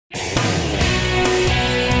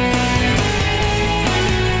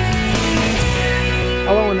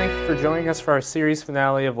joining us for our series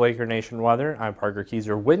finale of Laker Nation weather. I'm Parker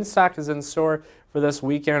Keyser. Windstock is in store for this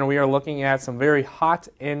weekend. We are looking at some very hot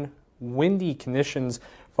and windy conditions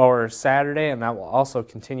for Saturday, and that will also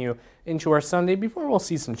continue into our Sunday before we'll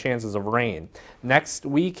see some chances of rain. Next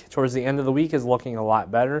week, towards the end of the week, is looking a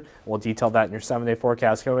lot better. We'll detail that in your 7-day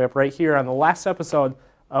forecast coming up right here on the last episode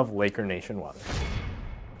of Laker Nation weather.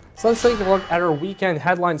 So let's take a look at our weekend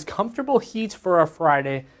headlines. Comfortable heat for our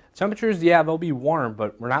Friday. Temperatures, yeah, they'll be warm,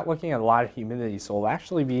 but we're not looking at a lot of humidity, so it'll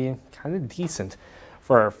actually be kind of decent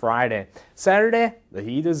for our Friday. Saturday, the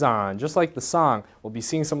heat is on. Just like the song, we'll be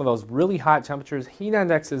seeing some of those really hot temperatures. Heat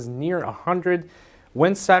index is near 100.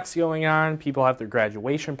 Windstock's going on. People have their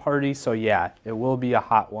graduation parties, so yeah, it will be a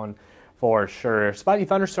hot one for sure. Spotty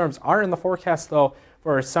thunderstorms are in the forecast, though,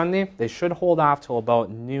 for our Sunday. They should hold off till about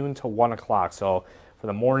noon to 1 o'clock, so for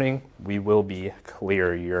the morning, we will be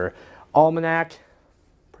clear. Your almanac,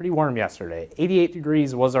 pretty warm yesterday. 88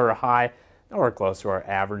 degrees was our high. Nowhere close to our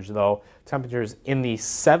average, though. Temperatures in the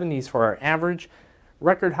 70s for our average.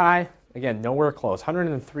 Record high, again, nowhere close.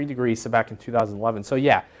 103 degrees back in 2011. So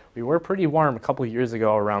yeah, we were pretty warm a couple years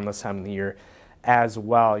ago around this time of the year as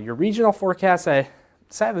well. Your regional forecast, I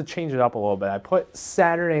decided to change it up a little bit. I put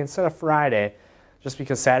Saturday instead of Friday, just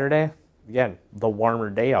because Saturday, again, the warmer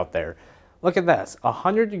day out there. Look at this,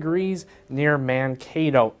 100 degrees near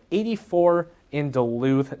Mankato, 84 in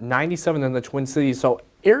Duluth, 97 in the Twin Cities. So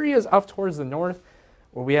areas up towards the north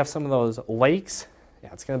where we have some of those lakes, yeah,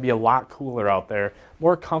 it's going to be a lot cooler out there,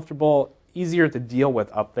 more comfortable, easier to deal with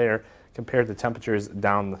up there compared to temperatures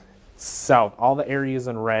down south. All the areas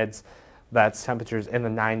in reds, that's temperatures in the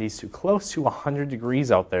 90s to close to 100 degrees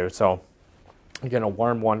out there. So again, a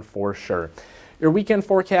warm one for sure. Your weekend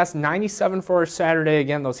forecast, 97 for our Saturday.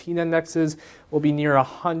 Again, those heat indexes will be near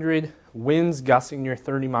 100. Winds gusting near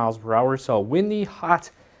 30 miles per hour. So windy, hot,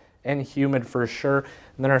 and humid for sure.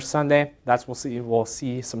 And then our Sunday, we'll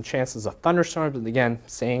see some chances of thunderstorms. And again,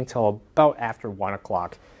 staying till about after 1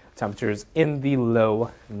 o'clock. Temperatures in the low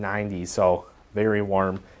 90s. So very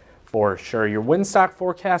warm for sure. Your windstock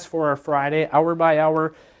forecast for our Friday, hour by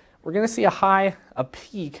hour. We're going to see a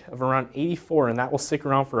peak of around 84, and that will stick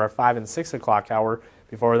around for our 5 and 6 o'clock hour.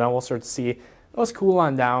 Before then, we'll start to see those cool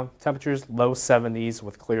on down. Temperatures low 70s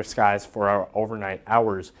with clear skies for our overnight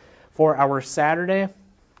hours. For our Saturday,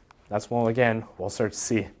 that's when, again, we'll start to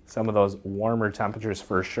see some of those warmer temperatures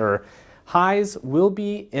for sure. Highs will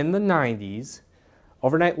be in the 90s.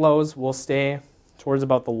 Overnight lows will stay towards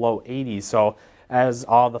about the low 80s. So as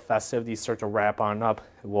all the festivities start to wrap on up,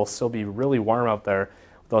 it will still be really warm out there.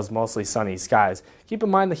 Those mostly sunny skies. Keep in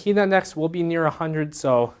mind the heat index will be near 100,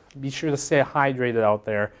 so be sure to stay hydrated out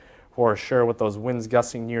there for sure with those winds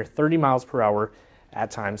gusting near 30 miles per hour at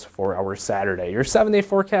times for our Saturday. Your 7-day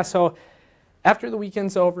forecast, so after the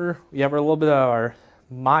weekend's over, we have a little bit of our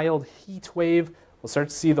mild heat wave. We'll start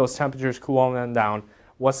to see those temperatures cooling down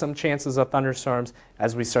with some chances of thunderstorms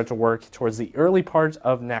as we start to work towards the early part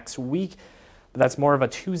of next week. But that's more of a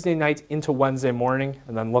Tuesday night into Wednesday morning,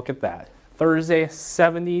 and then look at that. Thursday,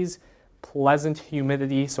 70s, pleasant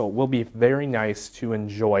humidity, so it will be very nice to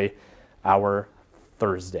enjoy our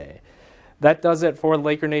Thursday. That does it for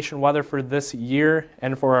Laker Nation weather for this year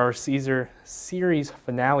and for our Caesar series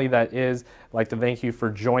finale. That is, I'd like to thank you for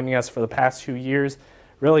joining us for the past 2 years.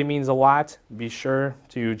 Really means a lot. Be sure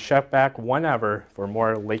to check back whenever for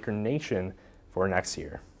more Laker Nation for next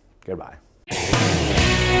year. Goodbye.